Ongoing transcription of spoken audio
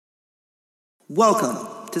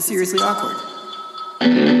Welcome to Seriously Awkward.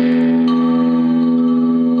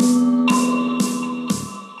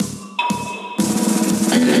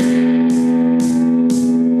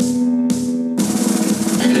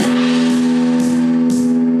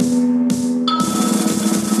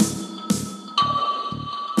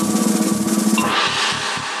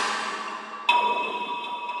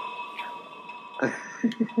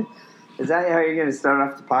 Is that how you're going to start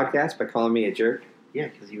off the podcast, by calling me a jerk? Yeah,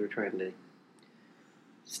 because you were trying to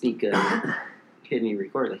sneak a hidden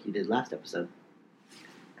record like you did last episode.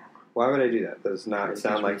 Why would I do that? Does not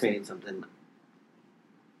sound like me. Saying something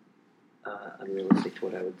unrealistic to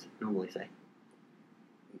what I would normally say.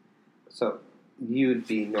 So, you'd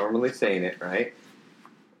be normally saying it, right?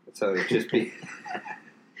 So it'd just be...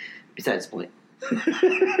 Besides the point.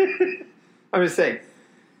 I'm just saying,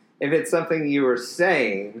 if it's something you were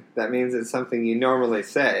saying, that means it's something you normally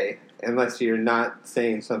say, unless you're not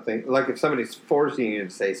saying something... Like, if somebody's forcing you to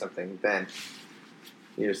say something, then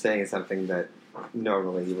you're saying something that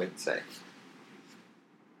normally you wouldn't say.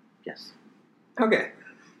 Yes. Okay.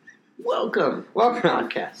 Welcome.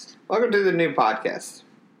 Podcast. Welcome to the new podcast.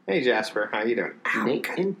 Hey, Jasper. How you doing? Nate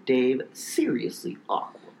and Dave, Seriously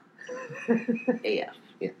Awkward. AF.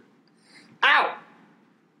 Yeah. Ow!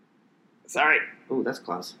 Sorry. Oh, that's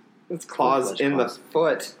claws. It's claws in the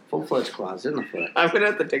foot. Full-fledged claws in the foot. I'm going to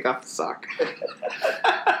have to take off the sock.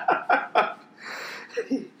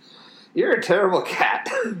 You're a terrible cat.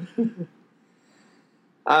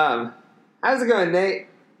 How's it going, Nate?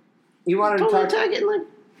 You wanted to talk... Getting like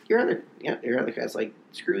your other cat's like,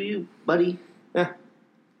 screw you, buddy. Yeah.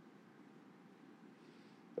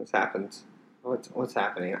 What's happened? What's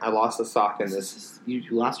happening? I lost a sock in this. You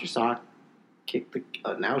lost your sock. Kicked the...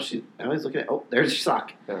 now he's looking at... Oh, there's your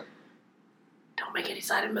sock. Yeah. Don't make any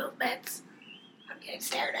sudden movements. I'm getting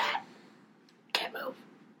stared at. Can't move.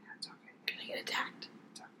 It's okay. I'm gonna get attacked.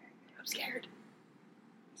 It's okay. I'm scared.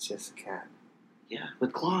 It's just a cat. Yeah,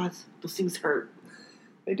 with claws. Those things hurt.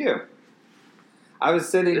 They do. I was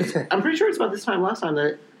sitting... I'm pretty sure it's about this time last time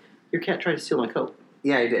that your cat tried to steal my coat.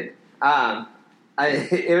 Yeah, he did.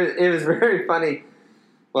 It was very funny.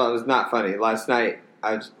 Well, it was not funny. Last night,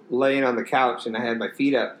 I was laying on the couch and I had my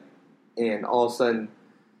feet up, and all of a sudden,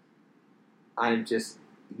 I'm just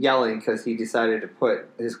yelling because he decided to put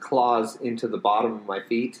his claws into the bottom of my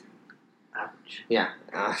feet. Ouch. Yeah.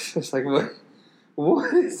 I was just like,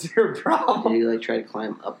 what is your problem? Did he like try to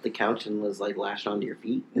climb up the couch and was like lashed onto your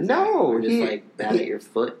feet? No. Or just like bad at your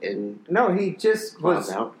foot and... No, he just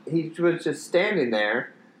was... out? He was just standing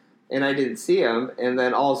there, and I didn't see him, and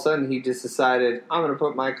then all of a sudden he just decided, I'm going to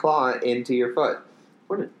put my claw into your foot.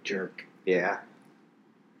 What a jerk. Yeah.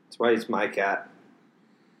 That's why he's my cat.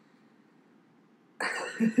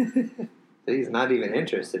 He's not even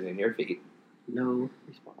interested in your feet. No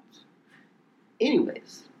response.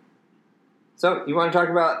 Anyways. So, you want to talk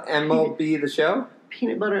about MLB the show?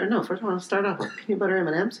 Peanut butter... No, first I want to start off with peanut butter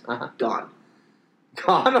M&M's. Uh-huh. Gone.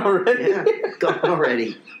 Gone already? Yeah, gone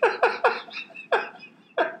already.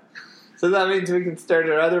 So that means we can start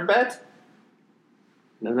our other bet?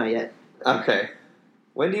 No, not yet. Okay.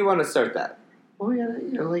 When do you want to start that? Well, we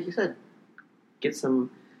gotta, like you said, get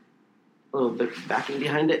some little bit backing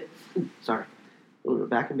behind it. Sorry. A little bit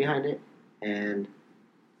backing behind it and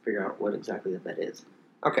figure out what exactly the bet is.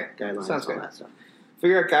 Okay. Guidelines, Sounds all good. that stuff.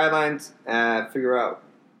 Figure out guidelines. Figure out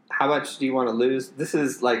how much do you want to lose. This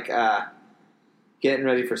is like getting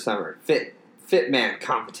ready for summer. Fit man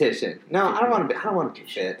competition. No, I don't want to be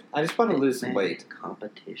fit. I just want to lose some weight.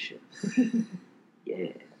 Competition.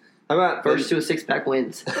 Yeah. How about First to a six-pack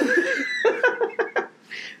wins.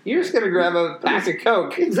 You're just going to grab a pack of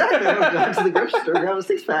Coke. Exactly. I'm going to go to the grocery store, grab a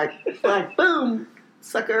six-pack. Like, boom.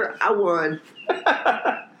 Sucker, I won.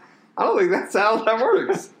 I don't think that's how that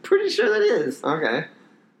works. Pretty sure that is. Okay.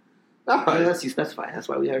 No, Unless you specify. That's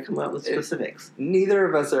why we got to come up with specifics. Neither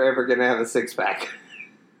of us are ever going to have a six-pack.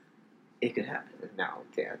 It could happen. No,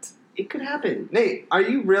 can't. It could happen. Nate, are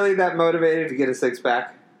you really that motivated to get a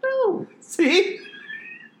six-pack? No. See?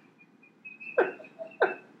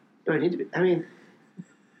 Do I need to be? I mean,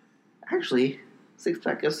 actually,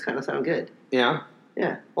 six-pack does kind of sound good. Yeah?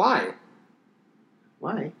 Yeah. Why?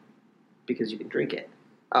 Why? Because you can drink it.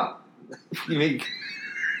 Oh. You mean...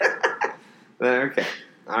 Okay.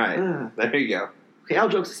 All right. There you go. Okay, all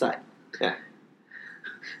jokes aside. Yeah.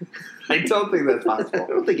 I don't think that's I possible.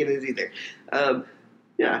 don't think it is either.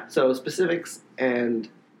 Yeah, so specifics but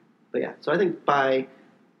yeah. So I think we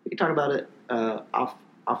can talk about it off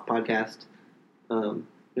podcast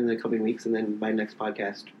in the coming weeks, and then by next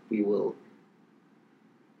podcast we will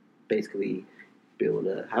basically be able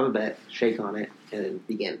to have a bet, shake on it, and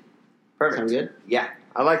begin. Perfect. Sound good? Yeah,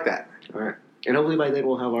 I like that. All right. And hopefully by then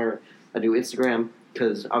we'll have a new Instagram,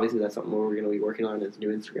 because obviously that's something we're going to be working on, is a new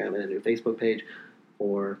Instagram and a new Facebook page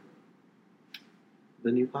for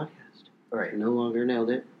the new podcast. All right. No longer Nailed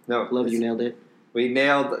It. No. Love you, Nailed It. We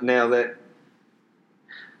nailed it.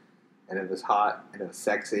 And it was hot and it was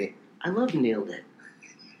sexy. I love Nailed It.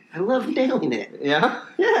 I love nailing it. Yeah?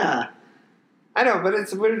 Yeah. I know, but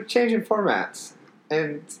we're changing formats.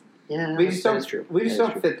 And Yeah, we just that don't is true. We just That is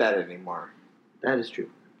don't true. fit that anymore. That is true.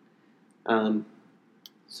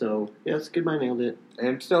 So, yes, goodbye, Nailed It. And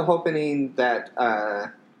I'm still hoping that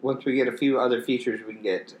once we get a few other features, we can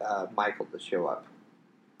get Michael to show up.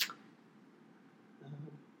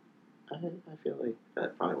 I feel like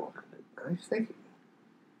that probably won't happen.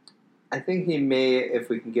 I think he may, if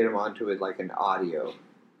we can get him onto it, like an audio,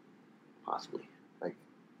 Possibly. like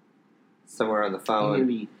somewhere on the He's phone.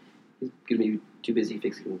 gonna be too busy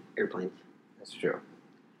fixing airplanes. That's true.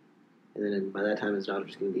 And then by that time his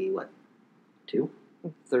daughter's gonna be what? 2?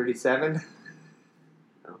 37.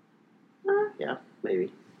 Yeah,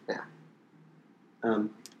 maybe. Yeah.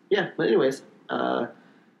 Yeah, but anyways,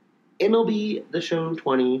 MLB The Show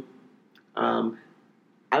 20. I'm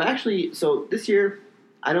actually, so this year,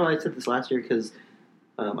 I know I said this last year because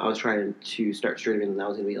I was trying to start streaming, and that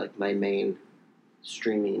was going to be like my main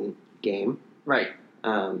streaming game. Right.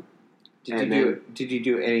 And Did you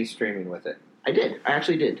do any streaming with it? I did. I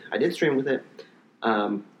actually did. I did stream with it.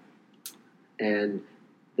 And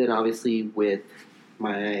then obviously with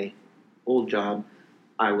my old job,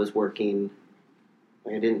 I was working,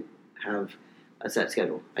 like I didn't have a set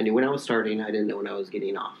schedule. I knew when I was starting, I didn't know when I was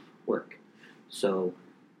getting off work. So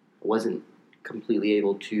I wasn't completely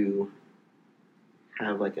able to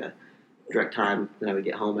have like a direct time. Then I would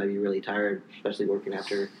get home, I'd be really tired, especially working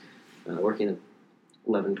after working an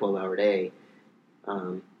 11, 12-hour day.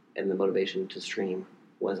 And the motivation to stream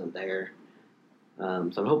wasn't there. So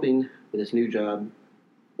I'm hoping with this new job,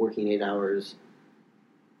 working 8 hours,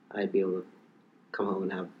 I'd be able to come home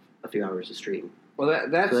and have a few hours to stream. Well,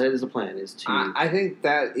 that's. So that is the plan, is to... I think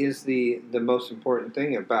that is the most important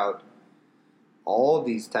thing about all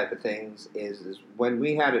these type of things is when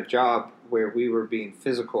we had a job where we were being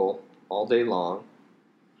physical all day long,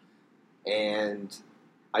 and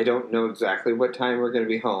I don't know exactly what time we're going to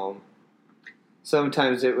be home.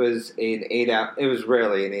 Sometimes it was an 8 hour. It was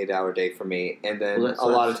rarely an 8 hour day for me, and then Well, a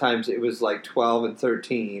lot of times it was like 12 and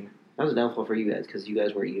 13. That was a downfall for you guys, because you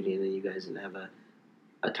guys weren't union, and you guys didn't have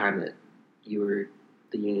a time that the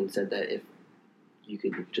union said that if you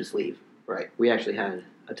could just leave. Right. We actually had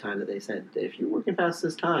a time that they said that if you're working past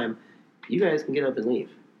this time, you guys can get up and leave.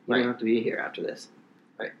 You Right. don't have to be here after this.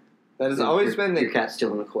 That has always been Your the cat's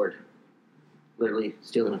stealing a cord. Literally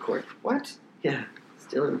stealing a cord. what? Yeah,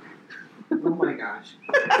 stealing. Oh my gosh!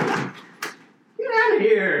 Get out of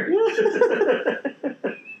here!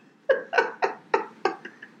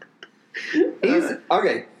 He's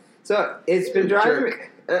okay. So it's been He's a driving me.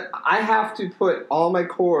 I have to put all my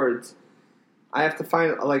cords. I have to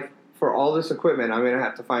find, like, for all this equipment, I'm going to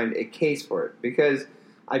have to find a case for it because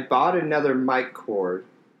I bought another mic cord.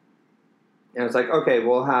 And it's like, okay,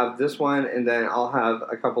 we'll have this one, and then I'll have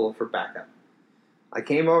a couple for backup. I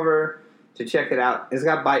came over to check it out. It's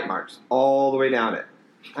got bite marks all the way down it.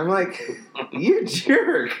 I'm like, you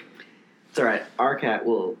jerk. It's all right. Our cat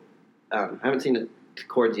will. I haven't seen the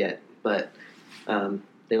cords yet, but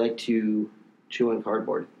they like to chew on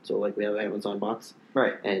cardboard. So, like, we have an Amazon box,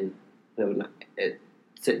 Right. and it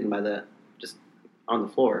sitting just on the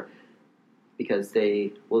floor because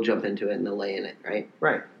they will jump into it and they'll lay in it, right?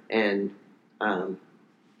 Right. And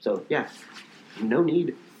so, yeah, no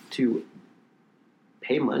need to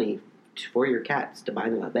pay money for your cats to buy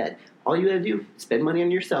them a bed. All you gotta do is spend money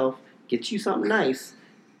on yourself, get you something nice,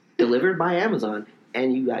 delivered by Amazon,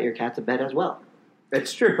 and you got your cats a bed as well.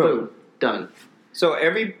 It's true. Boom. Done. So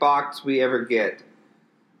every box we ever get,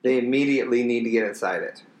 they immediately need to get inside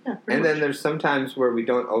it. Yeah, And then there's sometimes where we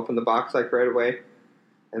don't open the box like right away,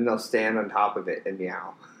 and they'll stand on top of it and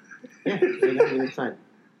meow. yeah, they got you inside.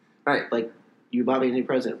 Right. Like, you bought me a new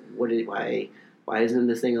present. Why isn't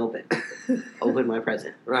this thing open? Open my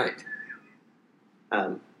present. Right.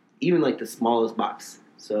 Even like the smallest box.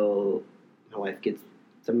 So my wife gets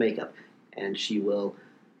some makeup, and she will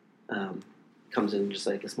comes in just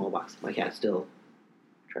like a small box. My cat still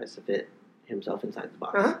tries to fit himself inside the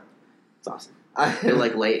box. Uh-huh. It's awesome. He'll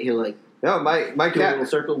like No, my do a little cat.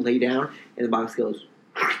 circle, lay down, and the box goes.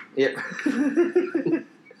 Yep.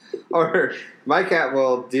 Or my cat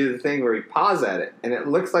will do the thing where he paws at it, and it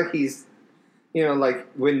looks like he's, like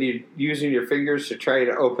when you're using your fingers to try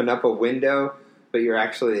to open up a window, but you're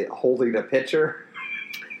actually holding a picture.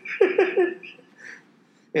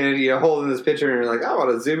 And you're holding this picture, and you're like, I want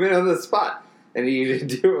to zoom in on this spot. and you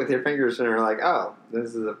just do it with your fingers, and you're like, oh,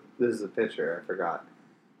 this is a picture. I forgot.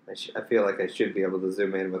 I feel like I should be able to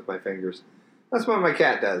zoom in with my fingers. That's what my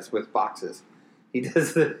cat does with boxes. He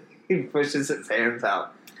pushes his hands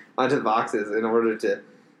out onto boxes in order to.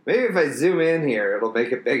 Maybe if I zoom in here, it'll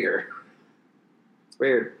make it bigger. It's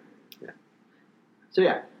weird.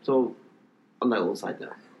 Yeah. So on that little side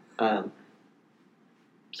note,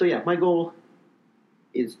 my goal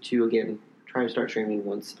is to again try to start streaming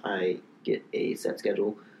once I get a set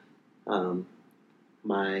schedule.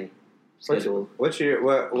 My schedule. What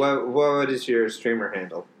is your streamer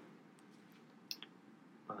handle?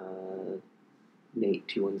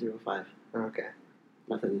 Nate2105. Okay.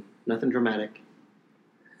 Nothing dramatic.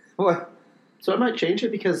 What? So I might change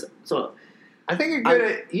it because I think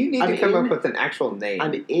you need to come up with an actual name.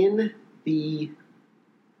 I'm in the.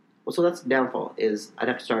 Well, so that's the downfall is I'd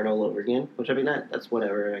have to start all over again, which I mean that's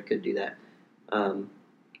whatever, I could do that.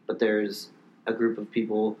 But there's a group of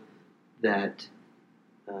people that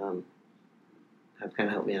have kind of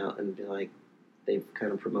helped me out and been like they've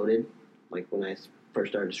kind of promoted like when I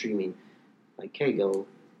first started streaming, like hey go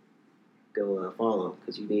follow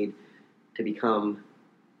because you need to become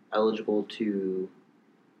eligible to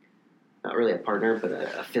not really a partner but an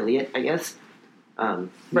affiliate, I guess.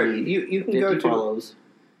 Right, you can go to follows.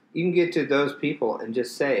 You can get to those people and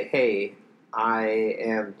just say, hey, I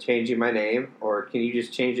am changing my name, or can you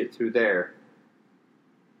just change it through there?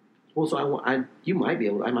 Well, so I might be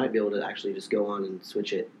able to actually just go on and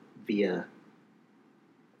switch it via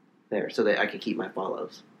there, so that I could keep my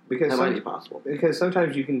follows. Because that might be possible. Because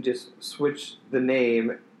sometimes you can just switch the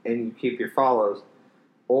name and you keep your follows,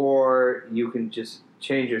 or you can just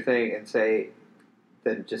change your thing and say,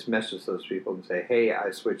 then just message those people and say, hey,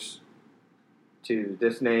 I switched to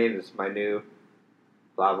this name. This is my new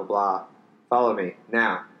blah blah blah. Follow me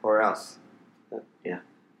now, or else. Yeah.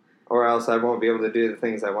 Or else I won't be able to do the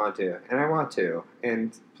things I want to, and I want to.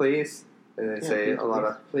 And please, and they say a lot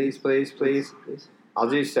of please. I'll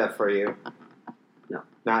do stuff for you. No,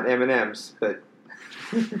 not M&Ms, but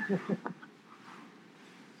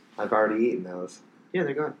I've already eaten those. Yeah,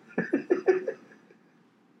 they're gone.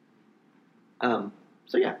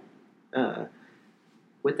 So yeah,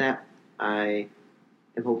 with that, I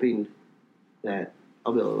am hoping that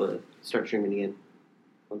I'll be able to start streaming again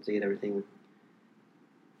once I get everything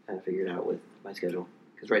kind of figured out with my schedule.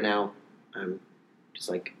 Because right now, I'm just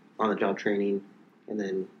like on the job training, and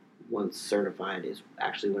then once certified is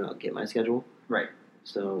actually when I'll get my schedule. Right.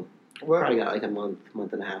 So probably got like a month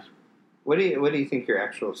and a half. What do you think your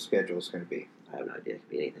actual schedule is going to be? I have no idea. It could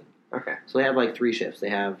be anything. Okay. So they have like 3 shifts. They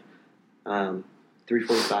have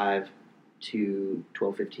 3:45 to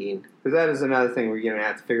 12:15. Because that is another thing we're going to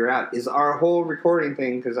have to figure out is our whole recording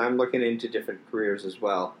thing. Because I'm looking into different careers as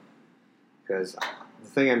well. Because the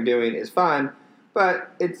thing I'm doing is fun,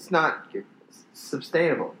 but it's not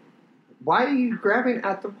sustainable. Why are you grabbing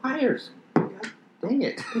at the wires? God dang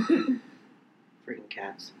it! Freaking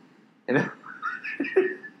cats. I know.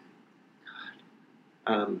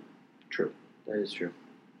 True. That is true.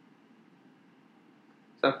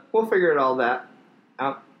 So we'll figure it all that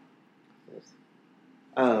out. Yes.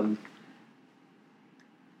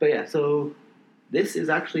 But yeah, so this is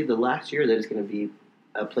actually the last year that it's going to be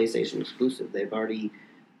a PlayStation exclusive. They've already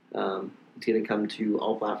it's going to come to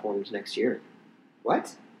all platforms next year.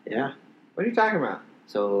 What? Yeah. What are you talking about?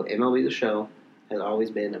 So MLB The Show has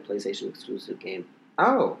always been a PlayStation exclusive game.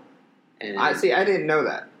 Oh. And I see. I didn't know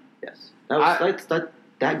that. Yes.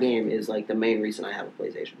 That game is like the main reason I have a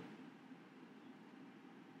PlayStation.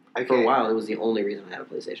 Okay. For a while, it was the only reason I had a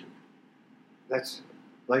PlayStation. That's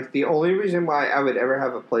like the only reason why I would ever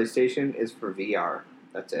have a PlayStation is for VR.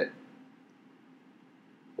 That's it.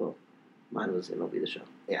 Well, mine was MLB The Show.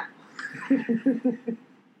 Yeah.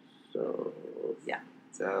 So yeah.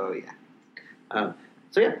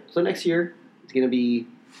 So next year it's gonna be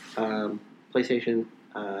PlayStation,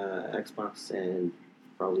 Xbox, and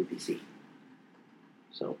probably PC.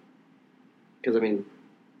 So, because I mean,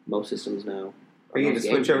 most systems now. Are you going to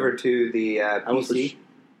switch over to the PC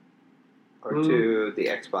or to the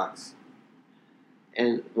Xbox?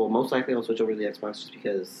 And well, most likely I'll switch over to the Xbox just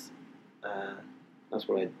because that's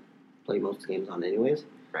what I play most games on, anyways.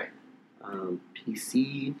 Right.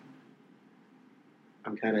 PC.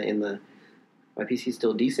 I'm kind of in my PC's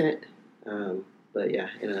still decent, but yeah,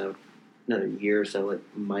 in another year or so, it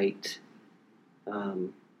might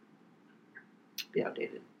be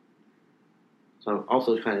outdated. So I'm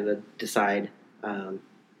also trying to decide, and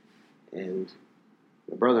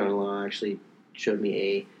my brother-in-law actually showed me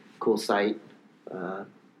a cool site. My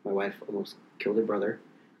wife almost killed her brother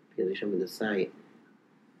because he showed me this site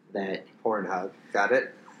that Pornhub. Got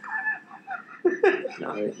it?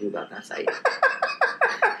 No, I didn't know about that site.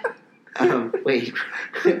 Wait,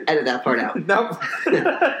 edit that part out. Nope.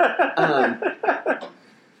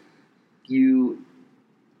 You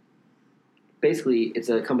basically, it's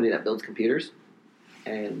a company that builds computers,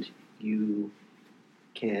 and you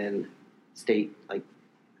can state, like,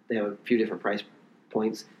 they have a few different price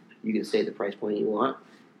points. You can state the price point you want,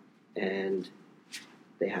 and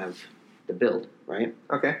they have the build, right?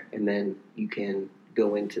 Okay. And then you can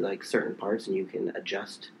go into like certain parts and you can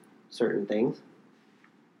adjust certain things,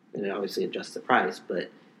 and it obviously adjusts the price. But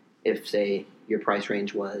if, say, your price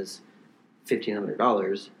range was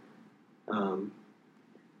 $1,500,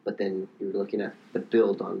 but then you're looking at the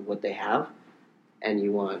build on what they have, and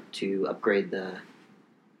you want to upgrade the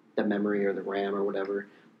memory or the RAM or whatever,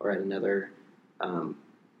 or add another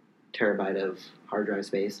terabyte of hard drive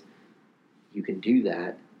space, you can do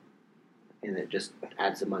that, and it just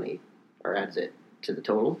adds the money or adds it to the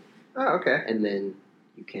total, Oh, okay. and then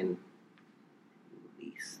you can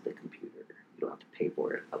lease the computer. You don't have to pay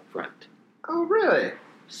for it up front. Oh, really?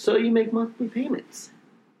 So you make monthly payments.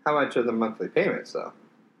 How much are the monthly payments, though?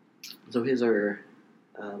 So his are,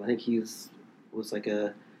 I think was like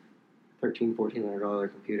a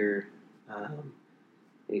 $1,400 computer, and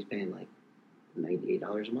he's paying like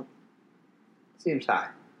 $98 a month. Seems high.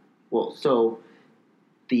 Well, so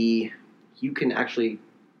you can actually,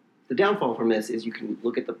 the downfall from this is you can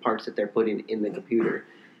look at the parts that they're putting in the computer,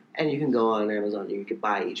 and you can go on Amazon and you can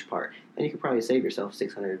buy each part, and you can probably save yourself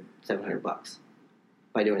 $600-$700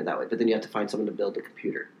 by doing it that way. But then you have to find someone to build the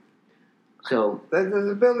computer. So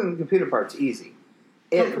The building the computer part's easy.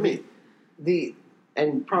 not for me, The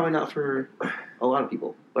and probably not for a lot of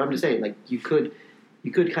people. But I'm just saying, like, you could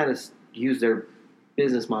kind of use their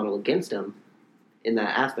business model against them in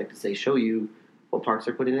that aspect to say, show you what parts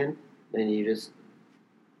they're putting in, then you just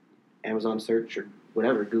Amazon search or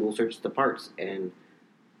whatever, Google search the parts, and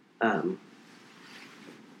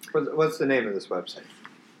what's the name of this website?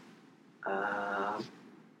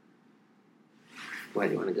 why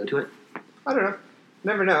do you want to go to it? I don't know.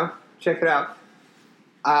 Never know. Check it out.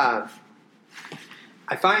 I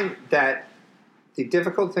find that the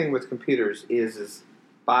difficult thing with computers is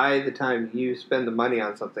by the time you spend the money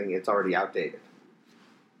on something, it's already outdated.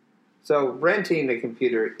 So renting a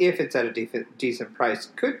computer, if it's at a decent price,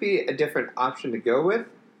 could be a different option to go with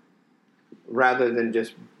rather than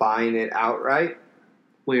just buying it outright.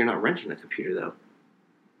 Well, you're not renting a computer, though.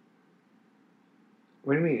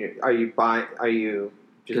 What do you mean? Are you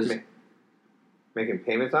just 'Cause- making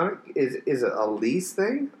payments on it? Is it a lease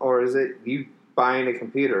thing, or is it you buying a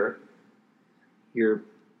computer? You're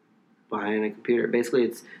buying a computer. Basically,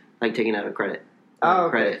 it's like taking out a credit. Oh,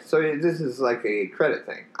 okay. Credit. So this is like a credit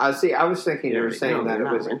thing. I see. I was thinking you were saying no, that you're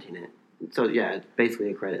it not was. renting it. So yeah, it's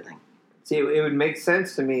basically a credit thing. See, it would make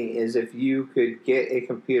sense to me is if you could get a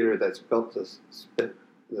computer that's built to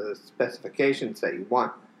the specifications that you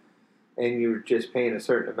want, and you're just paying a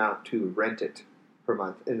certain amount to rent it per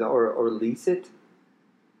month, or lease it,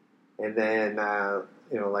 and then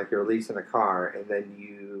like you're leasing a car, and then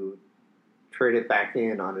you trade it back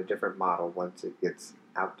in on a different model once it gets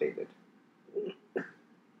outdated.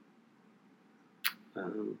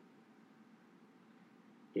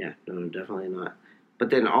 Yeah, no, definitely not. But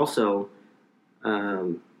then also,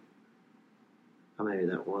 maybe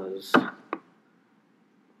that was.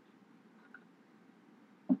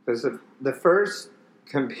 Because the first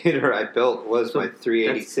computer I built was my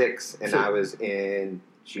 386, and I was in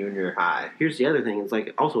junior high. Here's the other thing. It's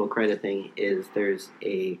like also a credit thing. Is there's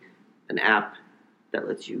an app that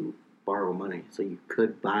lets you borrow money, so you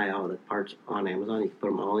could buy all the parts on Amazon. You could put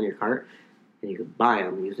them all in your cart, and you could buy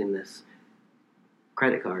them using this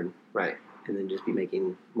credit card, Right. and then just be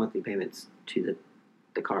making monthly payments to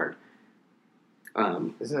the card.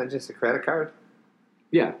 Isn't that just a credit card?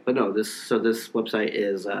 Yeah, but no. This website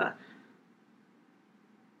is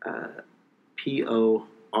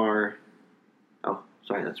POR. Oh,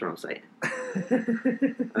 sorry, that's the wrong site.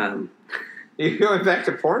 You going back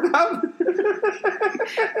to Pornhub?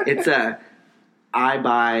 It's I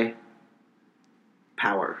Buy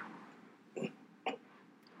Power.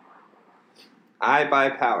 I Buy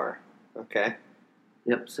Power. Okay.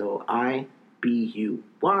 Yep. So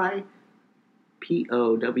IBUYPOWER.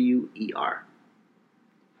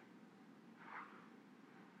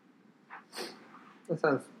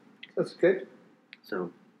 That's good.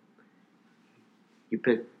 So you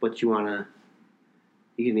pick what you wanna.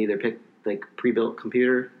 You can either pick like pre-built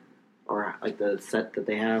computer or like the set that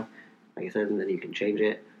they have, like I said, and then you can change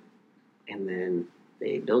it, and then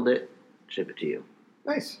they build it, ship it to you.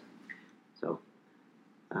 Nice. So,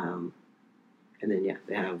 and then yeah,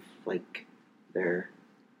 they have like their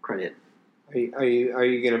credit Are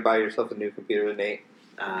you going to buy yourself a new computer, Nate?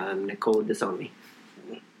 Nicole disowned me.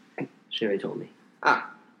 She already told me. Ah.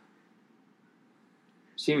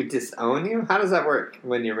 She would disown you? How does that work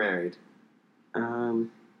when you're married? I'd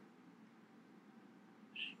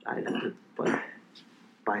have to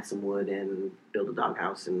buy some wood and build a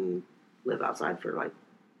doghouse and live outside for like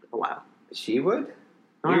a while. She would?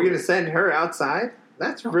 No, You're going to send her outside?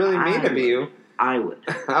 That's really mean of you. I would.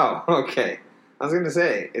 Oh, okay. I was going to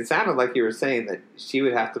say, it sounded like you were saying that she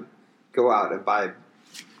would have to go out and buy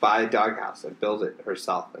a doghouse and build it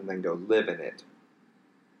herself and then go live in it.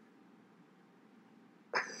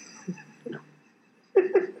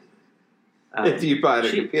 If you buy a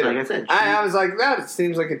computer. Like I said, I was like, that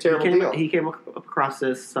seems like a terrible deal. He came across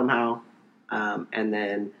this somehow, and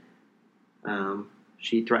then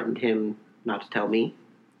she threatened him not to tell me.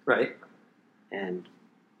 Right. And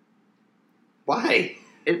why?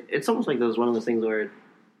 It's almost like one of those things where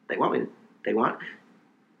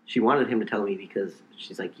she wanted him to tell me because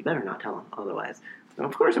she's like, you better not tell him, otherwise. And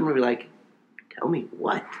of course I'm going to be like, tell me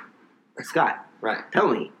what? Scott, right? Tell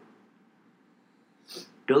me.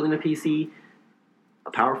 Building a PC,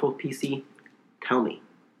 a powerful PC, tell me.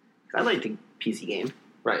 I like to PC game.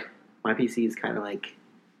 Right. My PC is kind of like,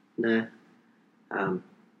 nah.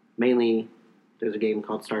 Mainly, there's a game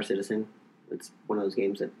called Star Citizen. It's one of those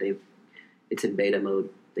games that it's in beta mode.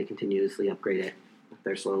 They continuously upgrade it.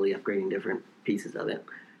 They're slowly upgrading different pieces of it.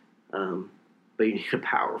 But you need a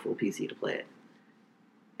powerful PC to play it.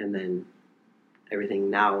 And then everything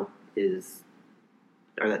now that's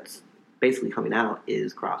basically coming out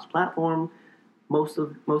is cross-platform,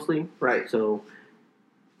 mostly. Right. So,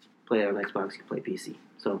 play it on Xbox, you play PC.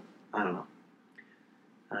 So, I don't know.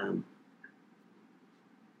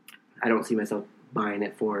 I don't see myself buying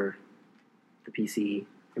it for the PC,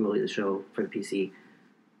 MLB The Show for the PC.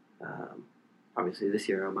 Obviously, this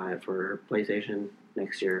year I'll buy it for PlayStation.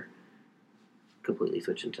 Next year, completely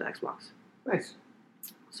switch into Xbox. Nice.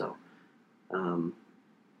 So,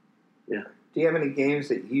 yeah. Do you have any games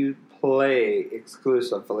that you play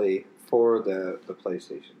exclusively for the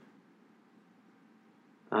PlayStation?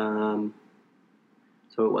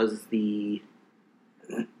 So it was the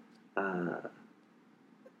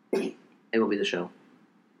MLB The Show.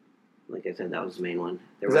 Like I said, that was the main one.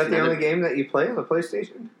 Is that the only game that you play on the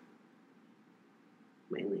PlayStation?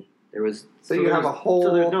 Mainly. There was... So you have a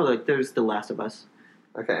whole... there's The Last of Us.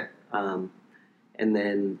 Okay. And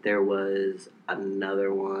then there was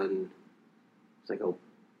another one. It's like a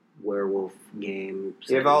werewolf game.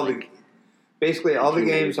 You have all basically all the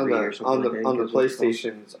games on the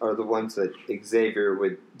PlayStations are the ones that Xavier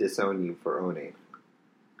would disown you for owning.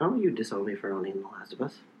 Oh, you disown me for owning The Last of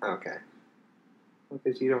Us. Okay.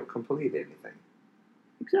 Because you don't complete anything.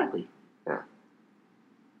 Exactly. Yeah.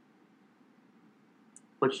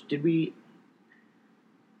 Which did we...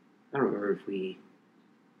 I don't remember if we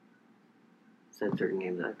said certain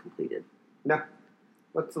games that I completed. No.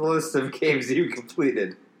 What's the list of games you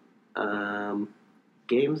completed?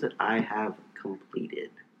 Games that I have completed.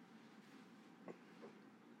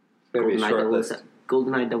 It's going to be a short list.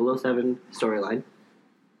 GoldenEye 007 storyline.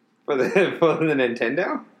 For the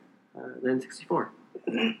Nintendo? The N64.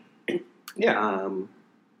 Yeah.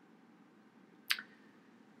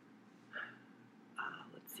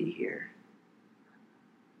 Let's see here.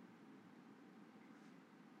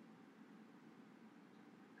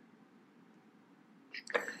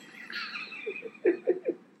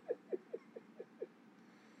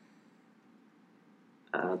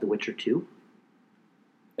 The Witcher 2.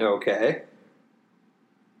 Okay.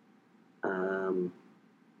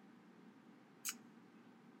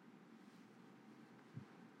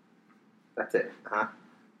 That's it, huh?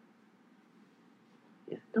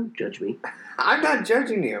 Yeah, don't judge me. I'm not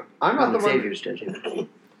judging you. I'm not the one. Xavier's judging me.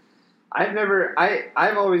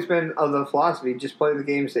 I've always been of the philosophy, just play the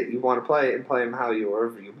games that you want to play and play them however you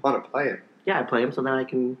want to play them. Yeah, I play them so that I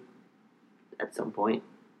can, at some point,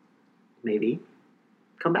 maybe,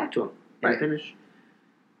 come back to them and finish.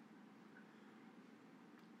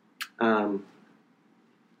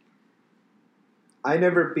 I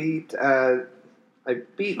never beat. I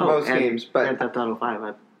beat most games, but Grand Theft Auto 5.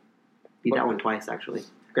 I beat that one twice, actually.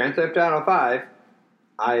 Grand Theft Auto 5.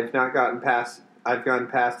 I've not gotten past. I've gone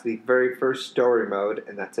past the very first story mode,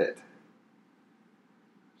 and that's it.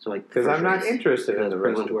 So like, because I'm not interested in the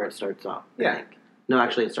rest of where it starts off. Yeah. No,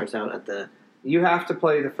 actually, it starts out at the. You have to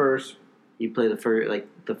play the first. You play the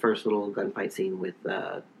first little gunfight scene with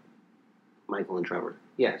Michael and Trevor.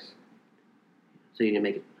 Yes. So you didn't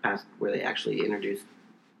make it past where they actually introduced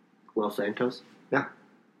Los Santos? No.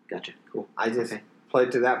 Gotcha. Cool. I just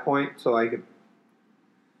played to that point so I could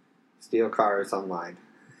steal cars online.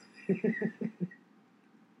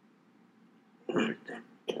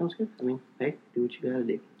 Sounds good. I mean, hey, do what you gotta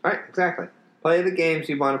do. Right, exactly. Play the games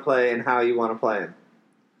you want to play and how you want to play them.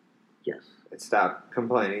 Yes. And stop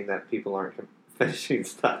complaining that people aren't finishing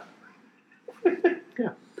stuff.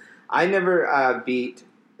 Yeah. I never beat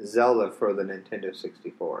Zelda for the Nintendo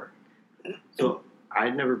 64 So I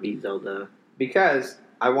never beat Zelda. because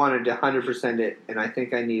I wanted to 100% it, and I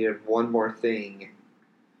think I needed one more thing,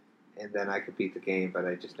 and then I could beat the game, but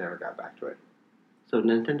I just never got back to it. So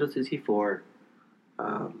Nintendo 64,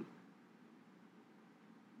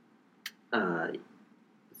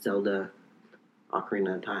 Zelda,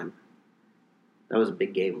 Ocarina of Time. That was a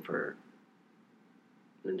big game for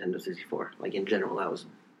Nintendo 64. Like in general, that was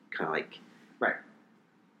kind of like Right.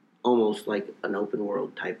 almost like an open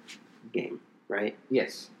world type game, right?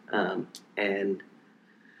 Yes. And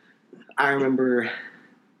I remember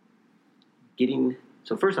getting.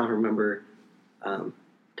 So first off, I remember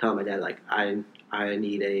telling my dad like I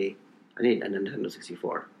need a Nintendo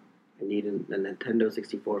 64. I need a Nintendo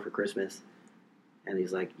 64 for Christmas. And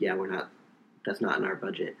he's like, yeah, that's not in our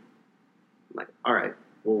budget. I'm like, all right,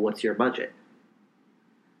 well, what's your budget?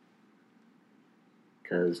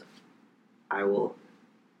 Because I will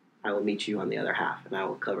meet you on the other half, and I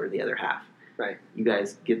will cover the other half. Right. You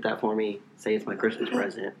guys get that for me. Say it's my Christmas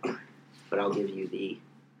present, but I'll give you the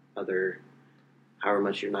other, however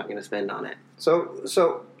much you're not going to spend on it.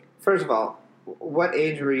 So first of all, what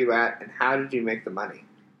age were you at, and how did you make the money?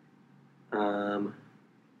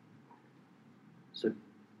 So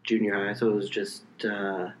junior high. So it was just.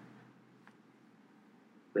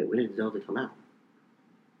 Wait, when did Zelda come out?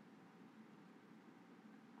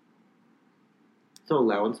 So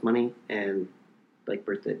allowance money and like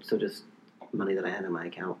birthday. So just money that I had in my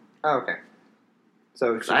account. Oh, okay.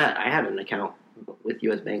 So it's 'Cause I had an account with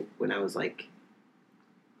U.S. Bank when I was like.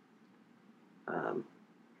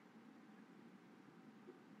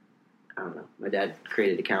 I don't know. My dad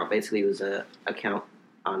created an account. Basically, it was a account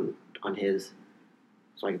on his,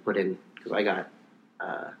 so I could put in because I got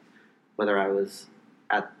whether I was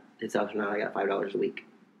at his house or not, I got $5 a week.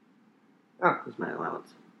 Oh. Was my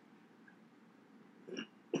allowance.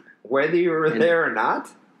 Whether you were there or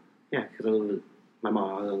not? Yeah, because I was with my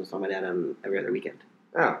mom. I saw my dad on every other weekend.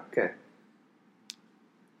 Oh, okay.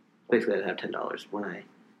 Basically, I'd have $10 when I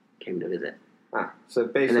came to visit. Ah, so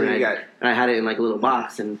basically and you got... And I had it in like a little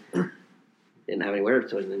box and didn't have anywhere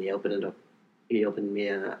to it. And then he opened it up. He opened me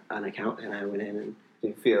an account, and I went in and...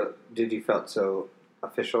 Did you felt so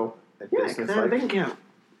official and Yeah, because I had a business-like? bank account.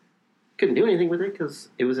 Couldn't do anything with it because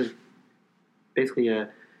it was basically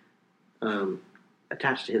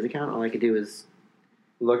attached to his account. All I could do is...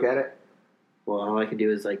 Look at it? Well, all I could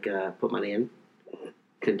do is like put money in.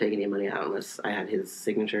 Couldn't take any money out unless I had his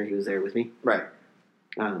signature. He was there with me. Right.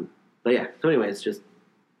 But yeah, so anyways, just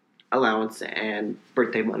allowance and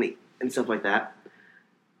birthday money and stuff like that.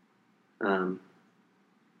 And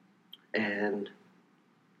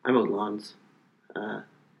I mowed lawns.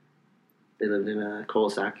 They lived in a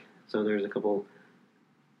cul-de-sac, so there's a couple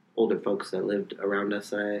older folks that lived around us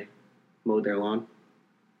that I mowed their lawn.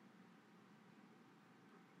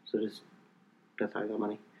 So just, that's how I got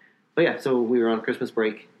money. But yeah, so we were on Christmas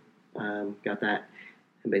break, got that,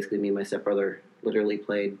 and basically me and my stepbrother literally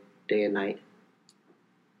played day and night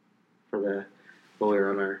while we were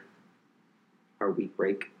on our week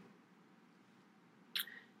break.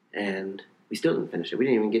 And we still didn't finish it. We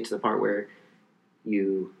didn't even get to the part where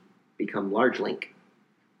you become large Link.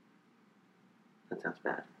 That sounds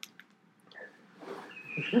bad.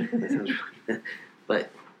 That sounds really bad. But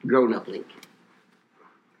grown up Link.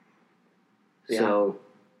 Yeah. So,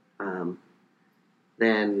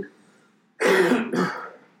 then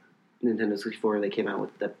Nintendo 64, they came out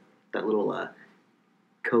with that little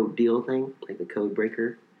code deal thing, like the code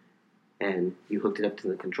breaker, and you hooked it up to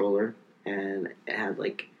the controller, and it had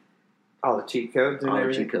like All the cheat codes and all the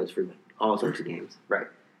everything? cheat codes for all sorts of games. Right.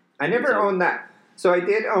 I never owned that. So I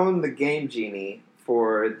did own the Game Genie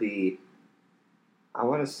for the, I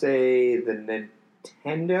want to say the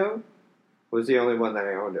Nintendo was the only one that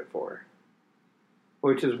I owned it for.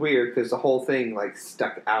 Which is weird because the whole thing like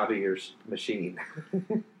stuck out of your machine.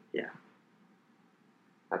 Yeah.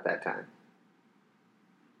 At that time.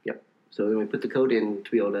 Yep. So then we put the code in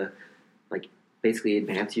to be able to like basically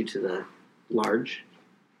advance you to the large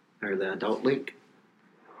or the adult Link.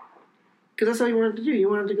 Because that's all you wanted to do. You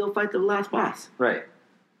wanted to go fight the last boss. Right.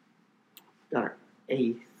 Got our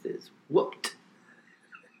aces whooped.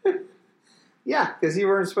 Yeah, because you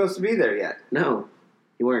weren't supposed to be there yet. No,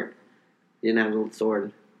 you weren't. You didn't have a little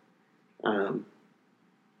sword. You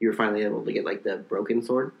were finally able to get like the broken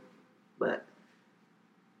sword, but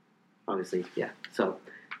obviously, yeah. So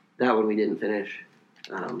that one we didn't finish.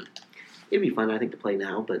 It'd be fun, I think, to play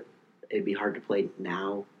now, but it'd be hard to play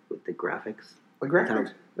now with the graphics. The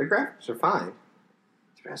graphics are fine,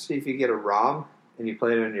 especially if you get a ROM and you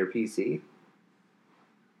play it on your PC.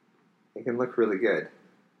 It can look really good.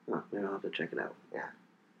 Oh, maybe I'll have to check it out. Yeah.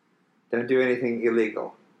 Don't do anything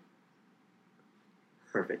illegal.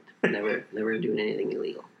 Perfect. Never doing anything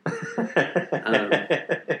illegal.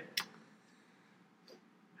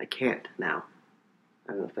 I can't now.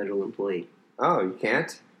 I'm a federal employee. Oh, you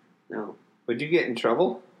can't? No. Would you get in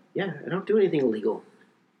trouble? Yeah, I don't do anything illegal.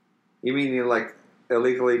 You mean you like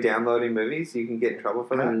illegally downloading movies? You can get in trouble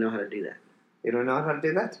for I that? don't even know how to do that. You don't know how to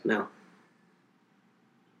do that? No.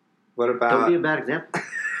 What about... Don't be a bad example,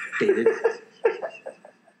 David.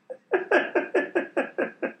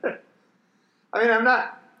 I mean, I'm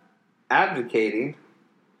not advocating.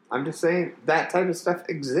 I'm just saying that type of stuff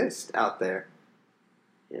exists out there.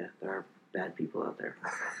 Yeah, there are bad people out there.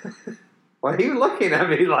 Why are you looking at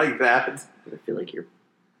me like that? I feel like you're a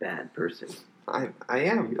bad person. I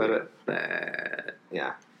am, but... Bad.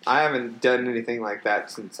 Yeah. I haven't done anything like that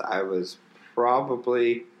since I was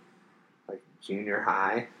probably like junior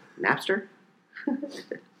high. Napster?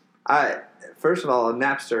 First of all,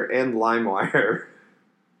 Napster and LimeWire.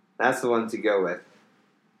 That's the ones to go with.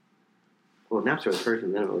 Well, Napster was first,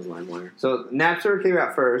 and then it was LimeWire. So Napster came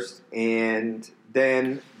out first, and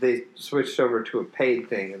then they switched over to a paid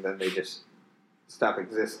thing, and then they just stopped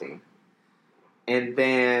existing. And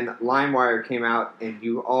then LimeWire came out, and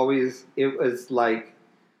it was like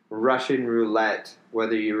Russian roulette,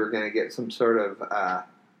 whether you were going to get some sort of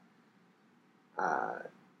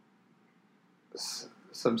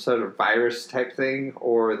virus type thing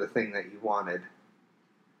or the thing that you wanted.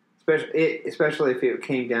 Especially if it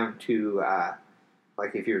came down to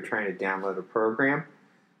like if you were trying to download a program.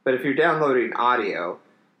 But if you're downloading audio,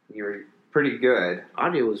 you're pretty good.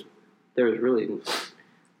 There was really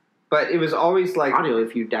But it was always like audio.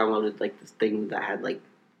 If you downloaded like this thing that had like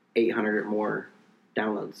 800 or more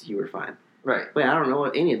downloads, you were fine. right. Wait, I don't know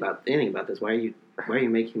anything about this. Why are you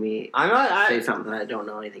making me say something that I don't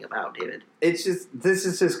know anything about, David? This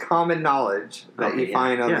is just common knowledge that you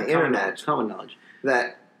find on the internet. Common knowledge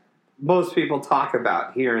That most people talk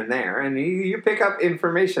about here and there, and you pick up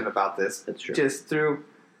information about this. That's true. Just through,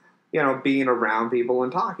 being around people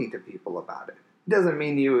and talking to people about it. It doesn't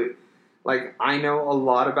mean you, like, I know a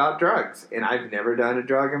lot about drugs, and I've never done a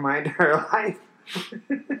drug in my entire life.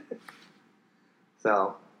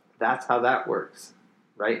 So, that's how that works.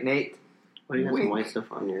 Right, Nate? Why do you have some white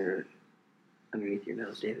stuff underneath your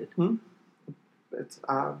nose, David? It's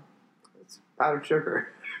powdered sugar.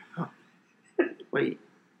 Wait,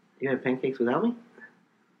 you have pancakes without me?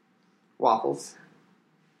 Waffles.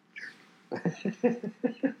 Why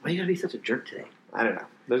you gotta be such a jerk today? I don't know.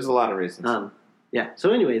 There's a lot of reasons. Yeah.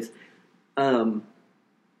 So, anyways, where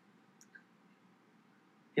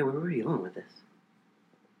were you going with this?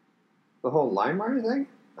 The whole LimeWire thing?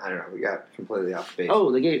 I don't know. We got completely off base.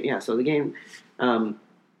 Oh, the game. Yeah. So the game.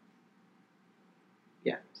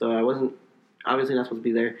 Yeah. So I wasn't obviously not supposed to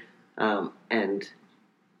be there, and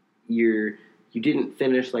you didn't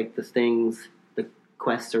finish like the things, the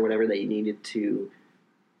quests or whatever that you needed to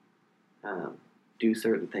do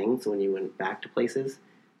certain things. So when you went back to places,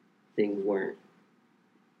 things weren't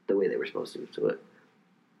the way they were supposed to. So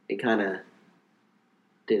it kind of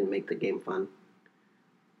didn't make the game fun.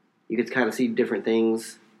 You could kind of see different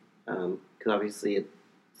things because obviously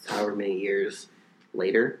it's however many years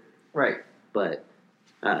later. Right. But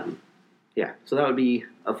yeah, so that would be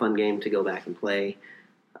a fun game to go back and play.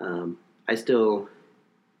 I still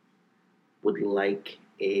would like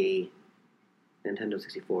a Nintendo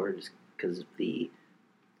 64 just because of the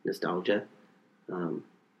nostalgia. And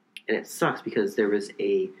it sucks because there was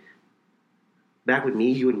back when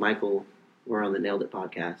me, you, and Michael were on the Nailed It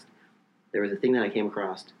podcast, there was a thing that I came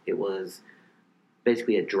across. It was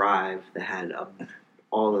basically a drive that had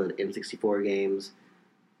all of the N64 games,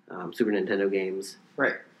 Super Nintendo games.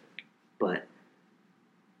 Right. But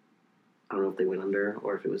I don't know if they went under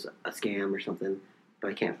or if it was a scam or something,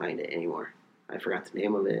 but I can't find it anymore. I forgot the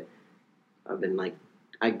name of it.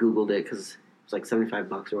 I Googled it because it was like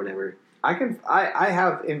 $75 or whatever. I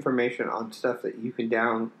have information on stuff that you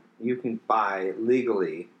can buy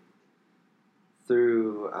legally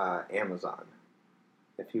through Amazon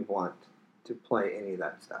if you want to play any of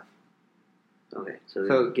that stuff. Okay,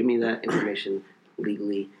 so give me that information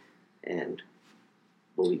legally, and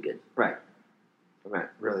we'll be good. Right. I'm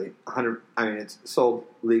not really 100. I mean, it's sold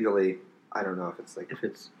legally. I don't know if it's like if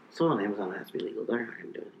it's sold on Amazon, it has to be legal. They're not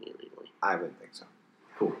going to do anything illegally. I wouldn't think so.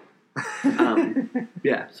 Cool.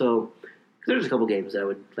 Yeah. So there's a couple games that I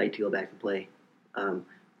would like to go back and play.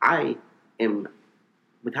 I am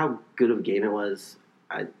with how good of a game it was.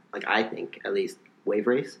 I think at least Wave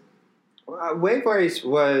Race. Wave Race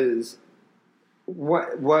was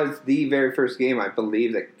the very first game I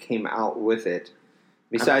believe that came out with it,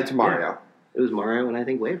 besides Mario. It was Mario and I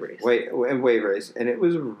think Wave Race. Wave Race, and it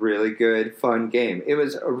was a really good, fun game. It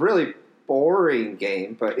was a really boring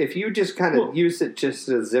game, but if you just kind of use it just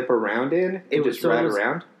to zip around in and just ride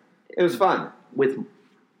around, it was fun. With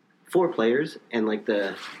 4 players and like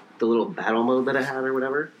the little battle mode that it had or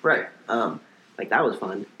whatever. Right. Like that was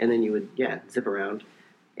fun. And then you would zip around,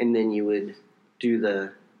 and then you would do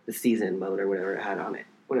the season mode or whatever it had on it,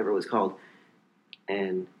 whatever it was called,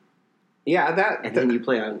 and then you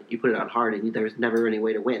put it on hard, and there was never any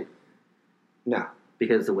way to win. No,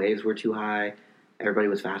 because the waves were too high. Everybody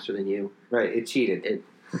was faster than you. Right, it cheated.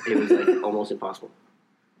 It was like almost impossible.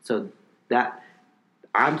 So that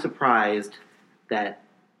I'm surprised that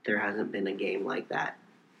there hasn't been a game like that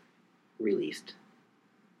released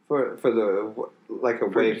for the like a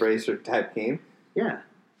Wave Racer type game. Yeah,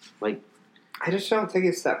 like I just don't think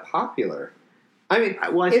it's that popular. I mean,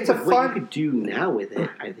 it's a fun. What you could do now with it,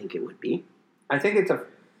 I think it would be. I think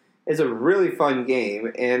it's a really fun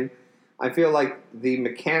game, and I feel like the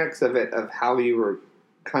mechanics of it, of how you were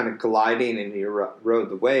kind of gliding and you rode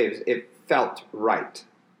the waves, it felt right.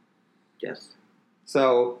 Yes.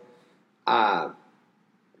 So, but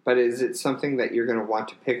is it something that you're going to want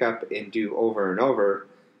to pick up and do over and over?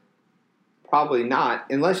 Probably not,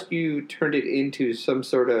 unless you turned it into some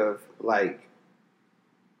sort of like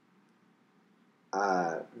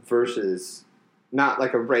versus, not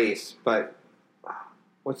like a race, but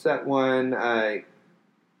what's that one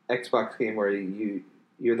Xbox game where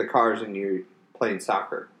you're the cars and you're playing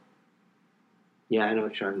soccer? Yeah, I know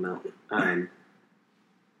what you're talking about.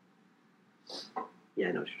 Yeah,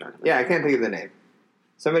 I know what you're talking about. Yeah, I can't think of the name.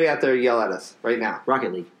 Somebody out there yell at us right now.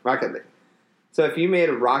 Rocket League. Rocket League. So if you made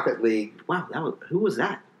a Rocket League... Wow, who was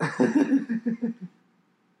that?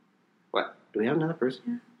 What? Do we have another person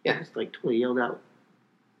here? Yeah. Just like totally yelled out.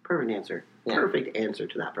 Perfect answer. Yeah. Perfect answer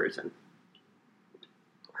to that person.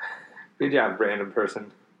 Good job, random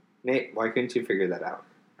person. Nate, why couldn't you figure that out?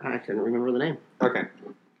 I couldn't remember the name. Okay.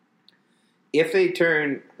 If they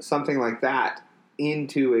turn something like that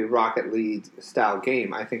into a Rocket League style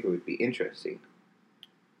game, I think it would be interesting.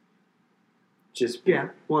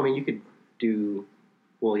 Well, I mean, you could do...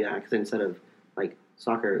 Well, yeah, because instead of, like,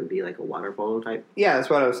 soccer, it would be like a water polo type. Yeah, that's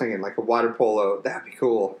what I was thinking. Like a water polo. That'd be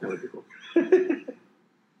cool. That would be cool.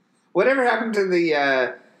 Whatever happened to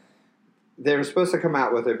the... they were supposed to come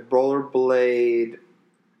out with a rollerblade...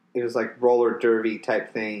 It was like roller derby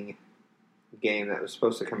type thing game that was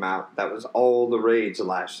supposed to come out. That was all the rage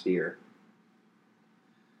last year.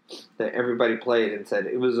 That everybody played and said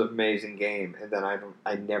it was an amazing game, and then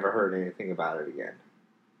I never heard anything about it again.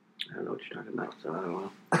 I don't know what you're talking about, so I don't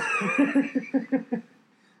know.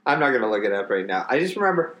 I'm not going to look it up right now. I just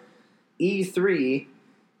remember E3,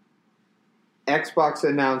 Xbox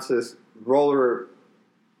announces roller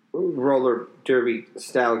derby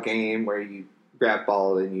style game where you grab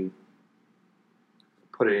ball and you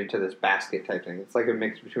put it into this basket type thing. It's like a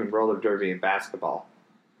mix between roller derby and basketball.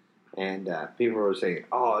 And people were saying,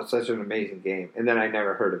 "Oh, it's such an amazing game," and then I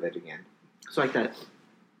never heard of it again. It's like that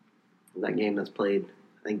game that's played.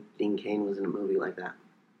 I think Dean Cain was in a movie like that.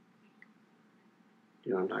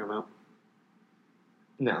 You know what I'm talking about?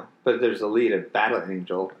 No, but there's a lead of Battle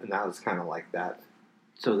Angel, and that was kind of like that.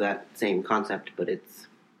 So that same concept, but it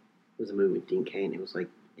was a movie with Dean Cain. It was like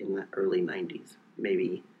in the early 90s.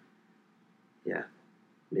 Maybe, yeah,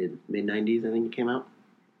 mid-90s, I think it came out.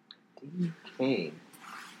 Dean Cain.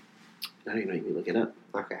 I don't even know if you look it up.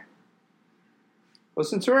 Okay. Well,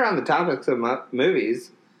 since we're on the topics of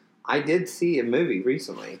movies, I did see a movie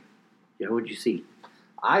recently. Yeah, what'd you see?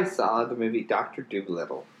 I saw the movie Dr.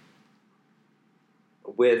 Dolittle.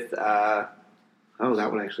 With, oh,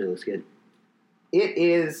 that one actually looks good.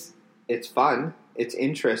 It's fun, it's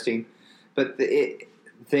interesting, but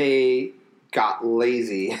they got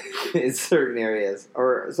lazy in certain areas,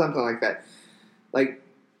 or something like that. Like,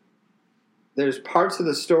 there's parts of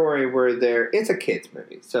the story where it's a kid's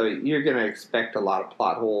movie, so you're going to expect a lot of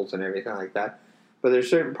plot holes and everything like that. But there's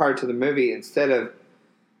certain parts of the movie, instead of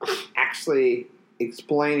actually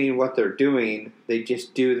explaining what they're doing, they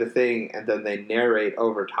just do the thing and then they narrate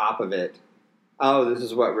over top of it. Oh, this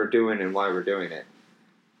is what we're doing and why we're doing it.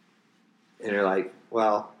 And you're like,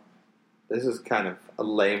 well, this is kind of a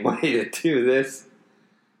lame way to do this.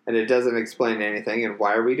 And it doesn't explain anything. And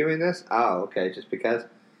why are we doing this? Oh, okay, just because.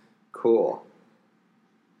 Cool.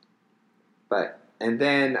 And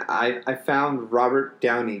then I found Robert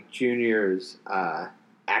Downey Jr.'s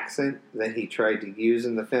accent that he tried to use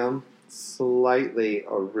in the film slightly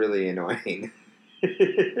or really annoying.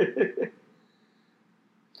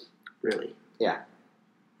 Really? Yeah.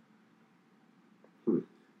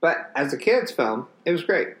 But as a kid's film, it was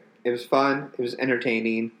great. It was fun. It was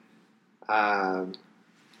entertaining. My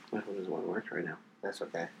phone doesn't want to work right now. That's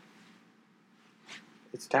okay.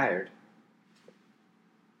 It's tired.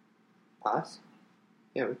 Pause?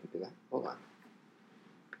 Yeah, we can do that. Hold on.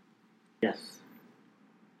 Yes.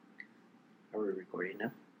 Are we recording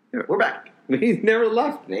now? We're back. We never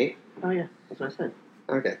left, Nate. Oh, yeah. That's what I said.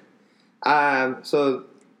 Okay. So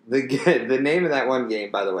the name of that one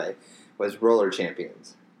game, by the way, was Roller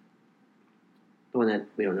Champions. The one that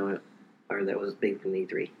we don't know, or that was big in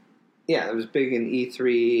E3. Yeah, it was big in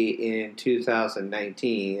E3 in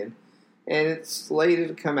 2019, and it's slated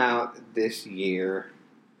to come out this year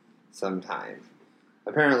sometime.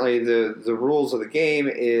 Apparently, the rules of the game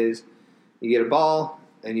is you get a ball,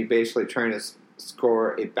 and you're basically trying to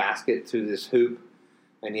score a basket through this hoop,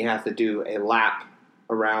 and you have to do a lap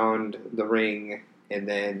around the ring, and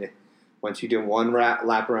then once you do one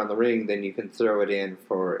lap around the ring, then you can throw it in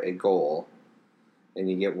for a goal, and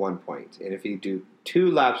you get 1 point. And if you do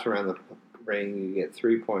 2 laps around the ring, you get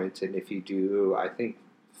 3 points, and if you do, I think,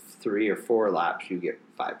 3 or 4 laps, you get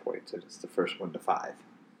 5 points, and it's the first one to 5.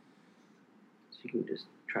 So you can just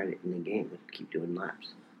try it in the game and keep doing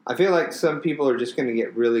laps. I feel like some people are just going to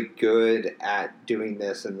get really good at doing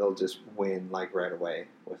this, and they'll just win like right away.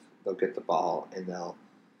 They'll get the ball and they'll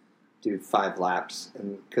do 5 laps,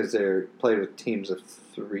 and because they're played with teams of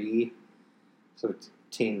 3, so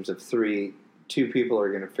teams of 3, 2 people are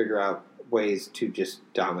going to figure out ways to just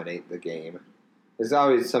dominate the game. There's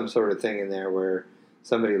always some sort of thing in there where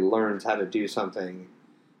somebody learns how to do something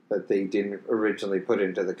that they didn't originally put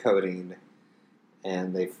into the coding,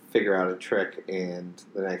 and they figure out a trick, and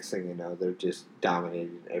the next thing you know, they're just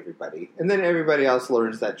dominating everybody. And then everybody else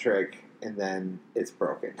learns that trick, and then it's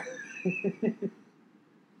broken.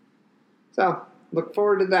 So, look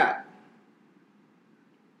forward to that.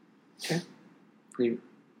 Okay. You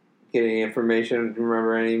get any information?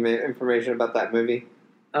 Remember any information about that movie?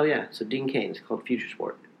 Oh, yeah. So Dean Cain. It's called Future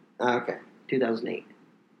Sport. Okay. 2008.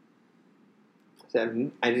 So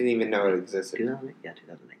I didn't even know it existed. 2008? Yeah,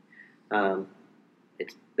 2008.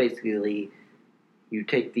 It's basically you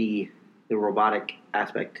take the robotic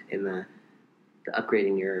aspect in the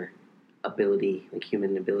upgrading your ability, like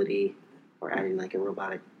human ability, or adding like a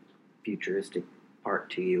robotic futuristic part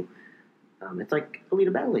to you. It's like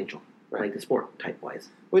Alita Battle Angel, Right. like the sport type wise.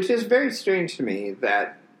 Which is very strange to me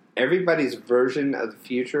that everybody's version of the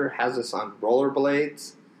future has us on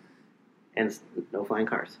rollerblades And no flying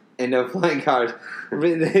cars. and no flying cars.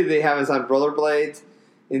 They have us on rollerblades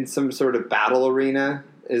in some sort of battle arena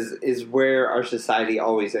is where our society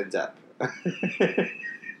always ends up.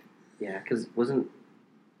 Yeah, because wasn't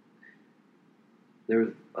there was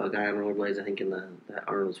a guy on rollerblades, I think, in that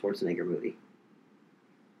Arnold Schwarzenegger movie,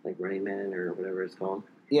 like Running Man or whatever it's called.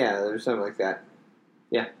 Yeah, there's something like that.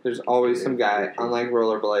 Yeah, there's always some guy on like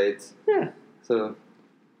rollerblades. Yeah. So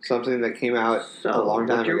something that came out a long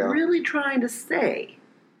time what you're ago. really trying to say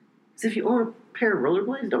is if you own a pair of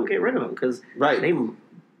rollerblades, don't get rid of them because Right. you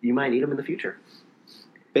might need them in the future.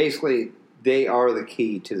 Basically, they are the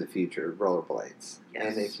key to the future, rollerblades.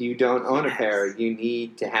 Yes. And if you don't own a Yes. pair, you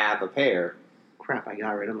need to have a pair. Crap, I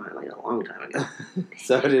got rid of mine like a long time ago.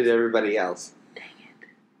 So did everybody else. Dang it.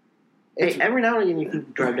 It's, Hey, every now and again you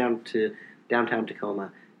can drive down to downtown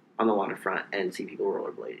Tacoma on the waterfront and see people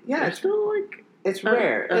rollerblading. Yeah, They're it's- still like it's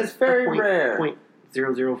rare. It's very rare.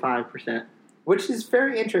 0.005%. Which is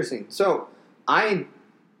very interesting. So, I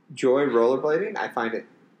enjoy rollerblading. I find it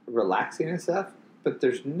relaxing and stuff. But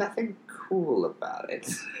there's nothing cool about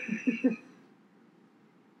it.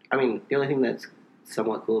 I mean, the only thing that's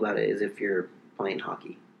somewhat cool about it is if you're playing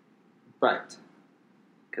hockey. Right.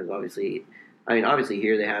 Because obviously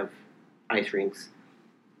here they have ice rinks.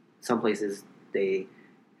 Some places if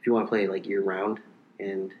you want to play like year round,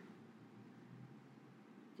 and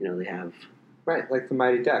they have. Right, like the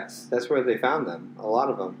Mighty Ducks. That's where they found them. A lot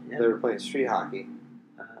of them. Yeah. They were playing street hockey.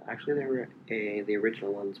 Actually, the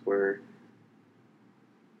original ones were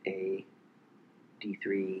a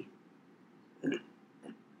D3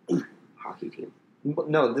 hockey team.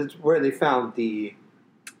 No, that's where they found the...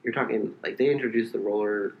 You're talking like they introduced the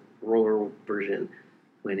roller version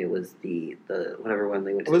when it was the whatever one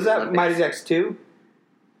they went to. Was the that Olympics. Mighty Ducks 2?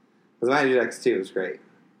 Because Mighty Ducks 2 was great.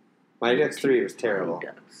 Mighty Ducks 3 was terrible. Mighty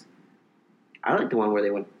Ducks. I like the one where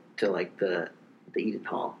they went to like the Eden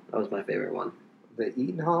Hall. That was my favorite one. The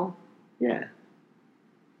Eaton Hall? Yeah.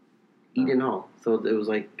 Eden Hall. So it was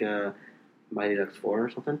like Mighty Ducks 4 or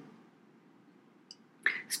something.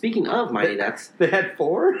 Speaking of Mighty Ducks, They had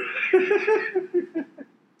 4?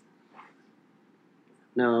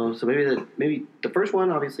 no. So maybe the first one,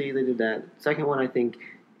 obviously they did that. Second one, I think,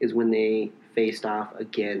 is when they faced off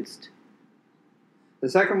against The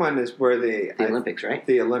second one is where the Olympics, right?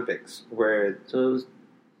 The Olympics, where So it was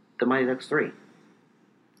the Mighty Ducks 3.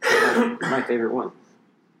 That's my favorite one.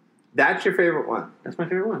 that's your favorite one. That's my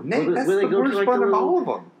favorite one. Nate, Where that's they the go to, worst like, one the of little- all of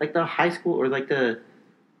them. Like the high school or like the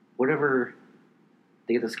whatever,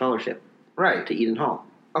 they get the scholarship Right. to Eden Hall.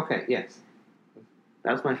 Okay, yes.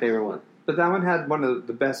 That's my favorite one. But that one had one of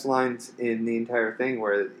the best lines in the entire thing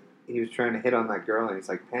where he was trying to hit on that girl and he's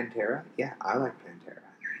like, Pantera? Yeah, I like Pantera.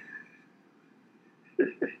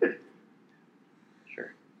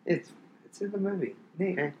 Sure. It's in the movie.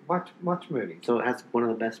 Nate, Okay. watch movies. So it has one of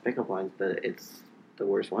the best pickup lines, but it's the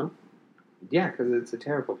worst one. Yeah, because it's a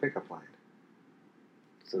terrible pickup line.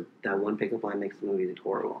 So that one pickup line makes the movie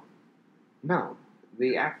horrible. No,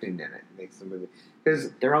 the acting in it makes the movie.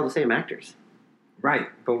 Because They're all the same actors. right,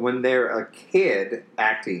 but when they're a kid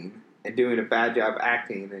acting and doing a bad job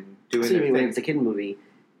acting and doing So you their mean when things, it's a kid movie,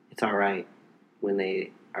 it's all right. When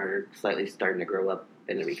they are slightly starting to grow up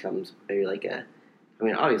and it becomes maybe like a... I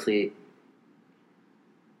mean, obviously,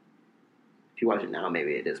 if you watch it now,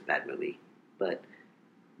 maybe it is a bad movie. But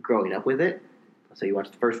growing up with it, so you watch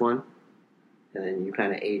the first one, and then you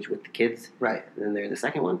kind of age with the kids, right, and then they're in the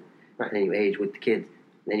second one, Right. and then you age with the kids,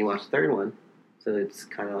 and then you watch the third one, so it's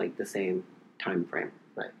kind of like the same time frame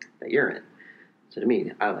right. that you're in. So to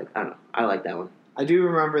me, I don't know, I like that one. I do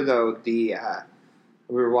remember though we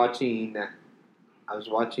were watching. I was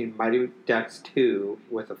watching Mighty Ducks 2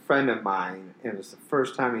 with a friend of mine, and it was the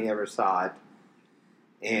first time he ever saw it.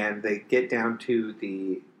 And they get down to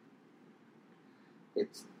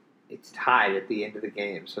it's tied at the end of the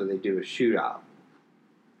game, so they do a shootout.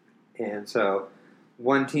 And so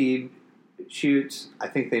one team shoots, I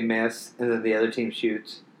think they miss, and then the other team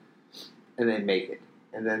shoots, and they make it.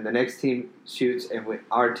 And then the next team shoots, and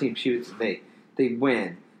our team shoots, and they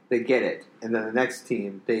win, they get it. And then the next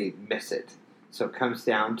team, they miss it. So it comes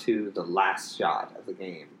down to the last shot of the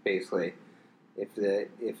game, basically. If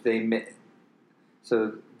they miss,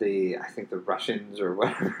 so I think the Russians or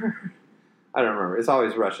whatever, I don't remember. It's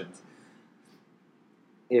always Russians.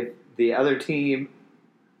 If the other team,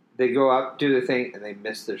 they go up, do the thing, and they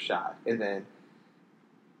miss their shot, and then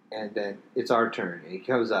it's our turn, and he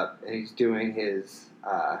comes up and he's doing his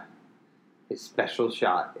special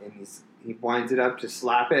shot, and he winds it up to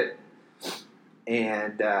slap it,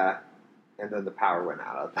 and then the power went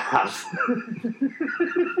out of the house.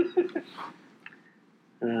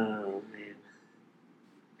 Oh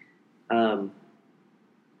man.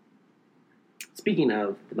 Speaking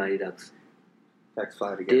of the Mighty Ducks, Ducks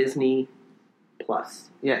fly together. Disney Plus,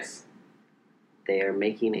 Yes. they are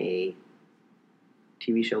making a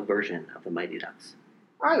TV show version of the Mighty Ducks,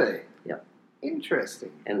 Are they? Yep.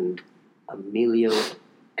 Interesting. and Emilio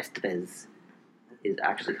Estevez is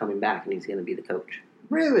actually coming back, and he's going to be the coach.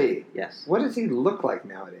 Really? Yes, What does he look like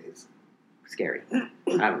nowadays? scary. I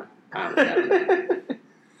don't know.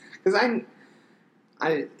 Because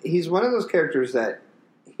he's one of those characters that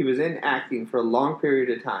he was in acting for a long period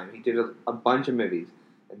of time. He did a bunch of movies,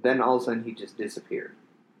 and then all of a sudden he just disappeared.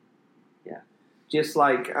 Yeah. Just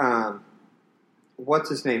like, what's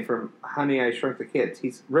his name from Honey, I Shrunk the Kids?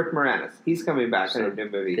 He's Rick Moranis. He's coming back in a new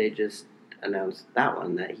movie. They just announced that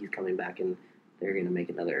one, that he's coming back, and they're going to make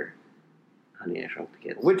another Honey, I Shrunk the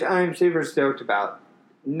Kids. Which I'm super stoked about.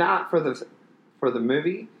 Not for the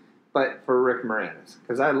movie, but for Rick Moranis.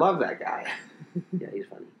 Because I love that guy. Yeah, he's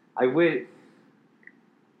funny.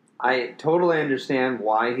 I totally understand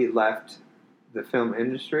why he left the film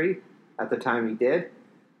industry at the time he did,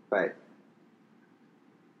 but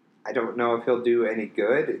I don't know if he'll do any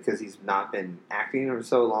good because he's not been acting for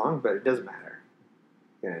so long, but it doesn't matter.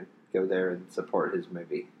 I'm going to go there and support his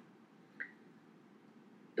movie.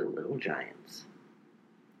 The Little Giants.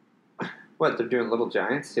 What, they're doing Little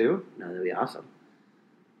Giants too? No, that'd be awesome.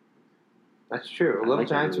 That's true. I Little like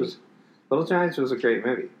that Giants was a great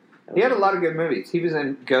movie. He had a lot of good movies. He was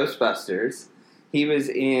in Ghostbusters. He was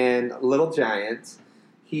in Little Giants.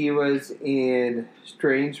 He was in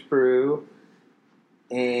Strange Brew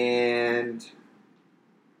and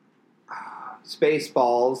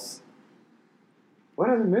Spaceballs. What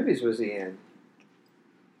other movies was he in?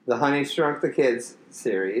 The Honey Shrunk the Kids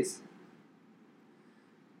series.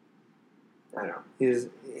 I don't know.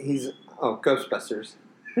 He's Ghostbusters.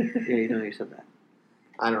 Yeah, you said that.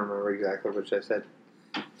 I don't remember exactly which I said.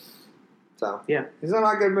 So Yeah. he's in a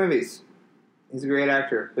lot of good movies. He's a great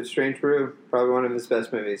actor. But Strange Brew, probably one of his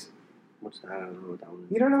best movies. I don't know what that one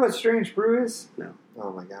is. You don't know what Strange Brew is? No.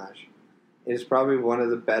 Oh my gosh. is probably one of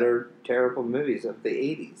the better terrible movies of the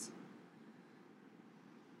 80s.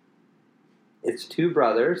 It's two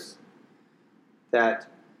brothers that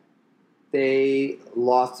they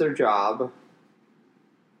lost their job,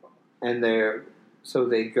 and so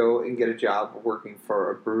they go and get a job working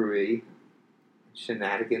for a brewery.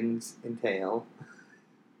 Shenanigans entail.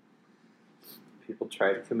 People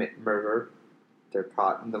try to commit murder. They're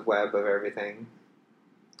caught in the web of everything.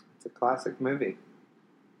 It's a classic movie.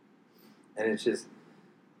 And it's just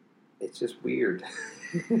weird.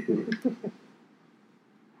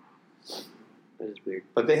 That is weird.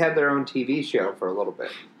 But they had their own TV show for a little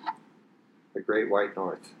bit. The Great White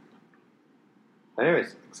North. But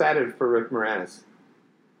anyways, excited for Rick Moranis.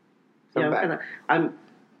 Come back.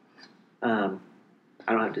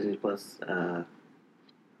 I don't have Disney Plus,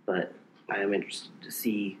 but I am interested to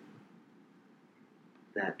see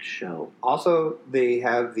that show. Also, they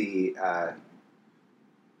have the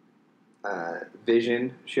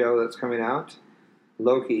Vision show that's coming out.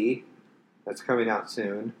 Loki, that's coming out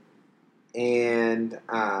soon. And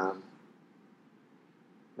not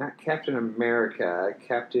Captain America,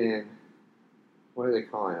 what are they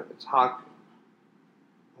calling him? It's I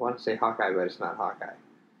want to say Hawkeye, but it's not Hawkeye.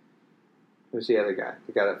 Who's the other guy?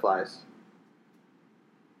 The guy that flies?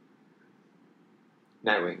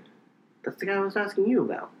 Nightwing. That's the guy I was asking you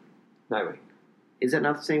about. Nightwing. Is that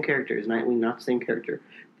not the same character? Is Nightwing not the same character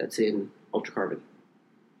that's in Ultra Carbon,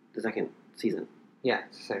 the second season? Yeah,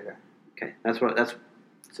 it's the same guy. Okay,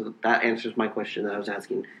 so that answers my question that I was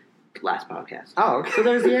asking last podcast. Oh, okay. So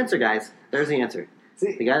there's the answer, guys. There's the answer.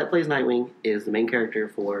 See? The guy that plays Nightwing is the main character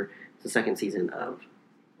for the second season of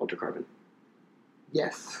Ultra Carbon.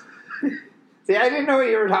 Yes. See, I didn't know what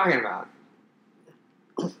you were talking about.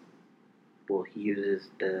 Well, he uses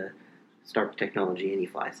the Stark technology and he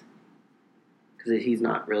flies. Because he's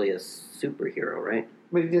not really a superhero, right?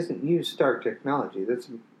 But he doesn't use Stark technology. That's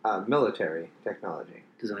military technology.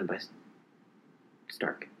 Designed by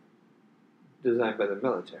Stark. Designed by the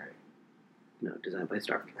military. No, designed by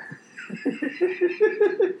Stark.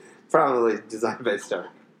 Probably designed by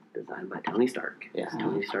Stark. Designed by Tony Stark. Yeah. It's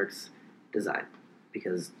Tony Stark's design.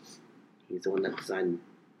 Because he's the one that designed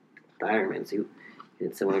the Iron Man suit. And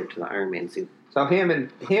it's similar to the Iron Man suit. So him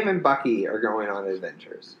and Bucky are going on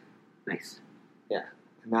adventures. Nice. Yeah.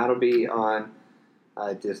 And that'll be on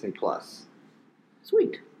Disney Plus.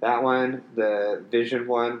 Sweet. That one, the Vision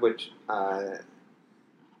one, which that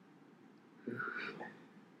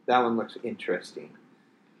one looks interesting.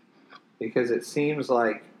 Because it seems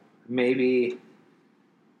like maybe,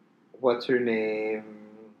 what's her name?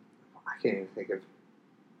 I can't even think of.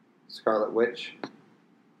 Scarlet Witch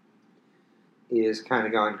is kind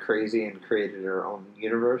of gone crazy and created her own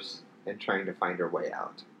universe and trying to find her way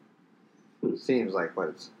out. Seems like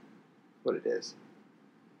what it is.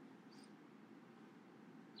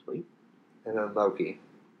 Sweet. And then Loki.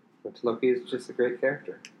 Which Loki is just a great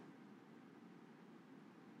character.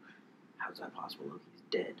 How's that possible? Loki's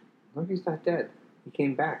dead. Loki's not dead. He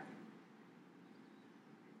came back.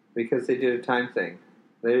 Because they did a time thing.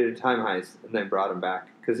 They did a time heist and then brought him back.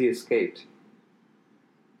 Because he escaped.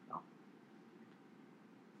 Oh.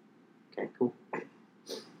 Okay, cool.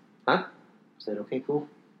 Huh? Said okay, cool.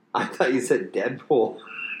 I thought you said Deadpool.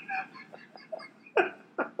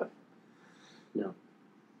 No.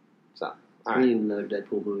 So, We alright. need another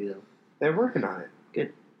Deadpool movie, though. They're working on it.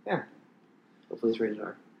 Good. Yeah. Hopefully it's rated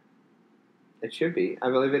R. It should be. I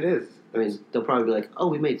believe it is. I mean, they'll probably be like, oh,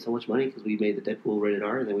 we made so much money because we made the Deadpool rated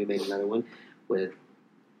R, and then we made another one with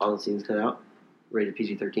all the scenes cut out, rated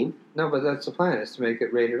PG-13. No, but that's the plan, is to make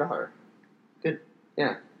it rated R. Good.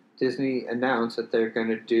 Yeah. Disney announced that they're going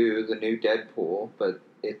to do the new Deadpool, but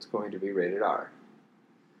it's going to be rated R.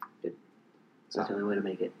 Good. That's the only way to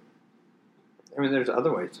make it. I mean, there's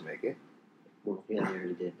other ways to make it. Well, yeah, they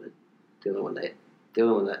already did, but the only one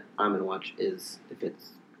that I'm gonna watch is if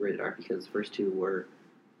it's rated R, because the first two were,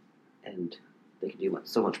 and they can do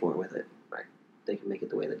so much more with it. Right. They can make it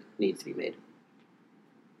the way that it needs to be made.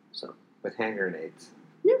 So. With hand grenades.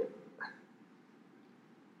 Yeah.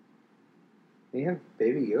 You have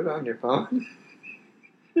Baby Yoda on your phone?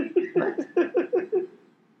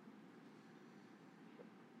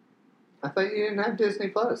 I thought you didn't have Disney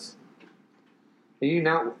Plus. Did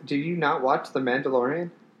you not watch The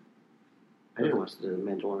Mandalorian? I didn't watch The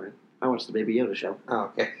Mandalorian. I watched the Baby Yoda show.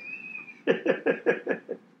 Oh, okay. It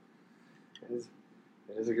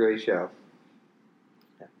is a great show.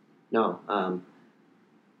 No,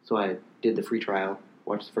 so I did the free trial,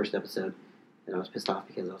 watched the first episode, and I was pissed off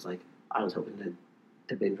because I was like, I was hoping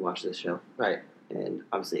to binge watch this show. Right. And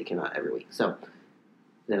obviously it came out every week. So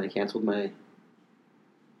then I canceled my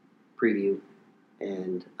preview,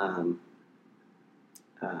 and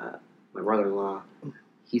my brother-in-law,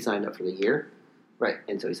 he signed up for the year. Right.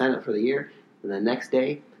 And so he signed up for the year, and the next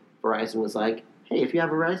day, Verizon was like, hey, if you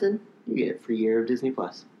have Verizon, you get a free year of Disney+.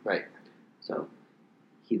 Right. So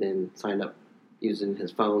he then signed up using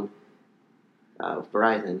his phone with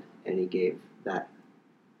Verizon, and he gave that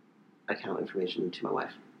account information to my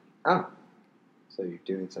wife. Oh. So you're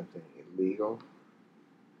doing something illegal?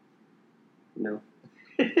 No.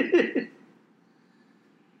 His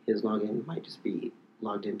login might just be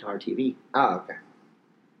logged into our TV. Oh, okay.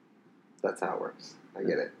 That's how it works. I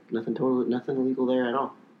get it. Nothing illegal there at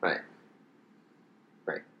all. Right.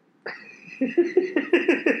 Right.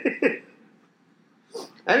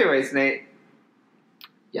 Anyways, Nate,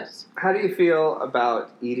 Yes. how do you feel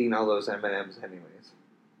about eating all those M&Ms anyways?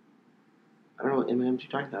 I don't know what M&M's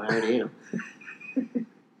you're talking about. I already ate them.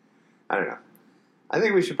 I don't know. I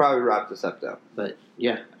think we should probably wrap this up, though. But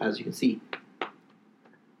yeah, as you can see,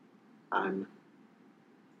 that's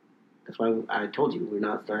why I told you we're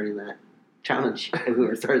not starting that challenge. We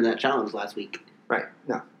were starting that challenge last week. Right.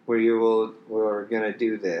 No. We're going to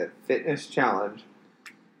do the fitness challenge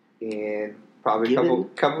in probably a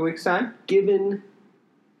couple weeks' time. Given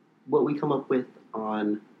what we come up with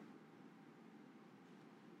on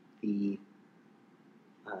the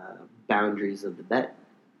boundaries of the bet,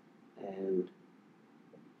 and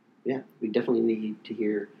yeah, we definitely need to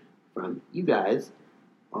hear from you guys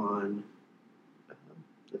on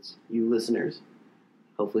that's you listeners.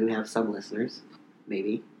 Hopefully we have some listeners,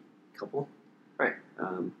 maybe a couple, right,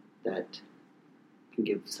 that can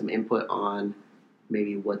give some input on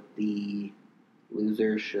maybe what the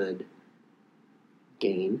loser should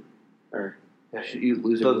gain, or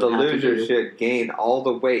the loser should gain all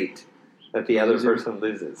the weight that the other person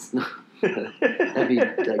loses. That'd be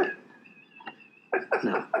like,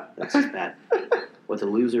 no, that's just bad. What the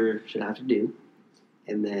loser should have to do,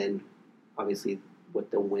 and then obviously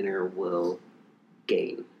what the winner will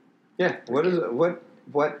gain. Yeah. What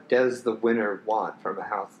does the winner want from a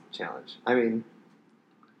health challenge? I mean,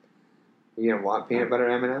 you gonna want peanut butter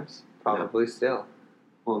M&Ms? Probably still.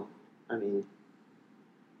 Well, I mean,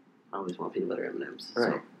 I always want peanut butter M&Ms.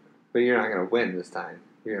 Right. So. But you're not gonna win this time.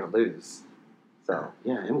 You're gonna lose. So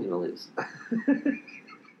yeah, I am gonna lose. I'm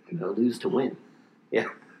gonna lose to win. Yeah.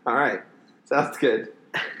 All right. Sounds good.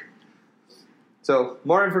 So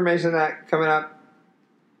more information on that coming up.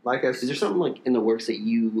 Like us. Is there something like in the works that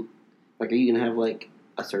you like? Are you gonna have like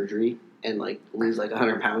a surgery and like lose like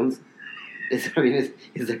 100 pounds? Is there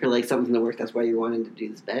like something in the works? That's why you're wanting to do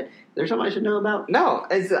this bet. Is there something I should know about? No,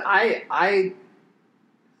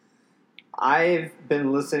 I've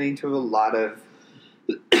been listening to a lot of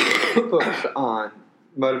books on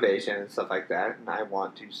motivation and stuff like that, and I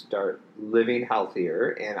want to start living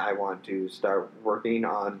healthier, and I want to start working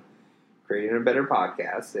on creating a better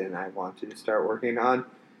podcast, and I want to start working on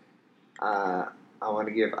I want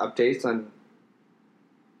to give updates on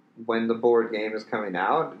when the board game is coming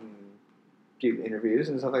out and do interviews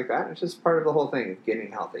and stuff like that. It's just part of the whole thing of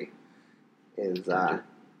getting healthy.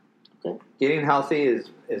 Getting healthy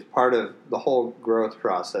is part of the whole growth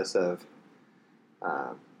process of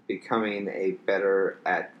becoming a better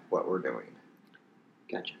at what we're doing.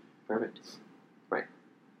 Gotcha. Perfect. Right.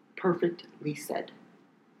 Perfectly said.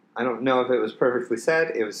 I don't know if it was perfectly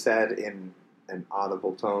said. It was said in an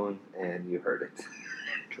audible tone, and you heard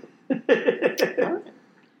it.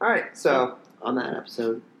 All right. So on that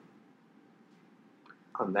episode.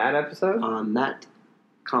 On that episode? On that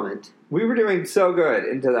comment. We were doing so good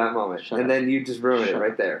into that moment, Shut and up. then you just ruined Shut it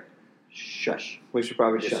right up. there. Shush. We should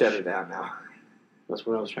probably just Shush. shut it down now. That's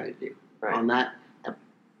what I was trying to do. Right. On that.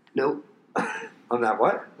 Nope. On that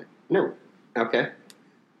what? No. Okay.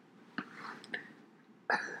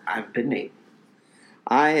 I've been Nate.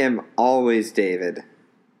 I am always David.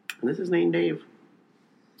 And this is Nate Dave.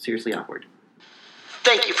 Seriously Awkward.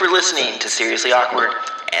 Thank you for listening to Seriously Awkward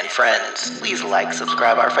and Friends. Please like,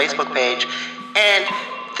 subscribe our Facebook page, and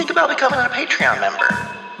think about becoming a Patreon member.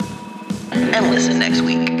 And listen next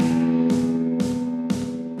week.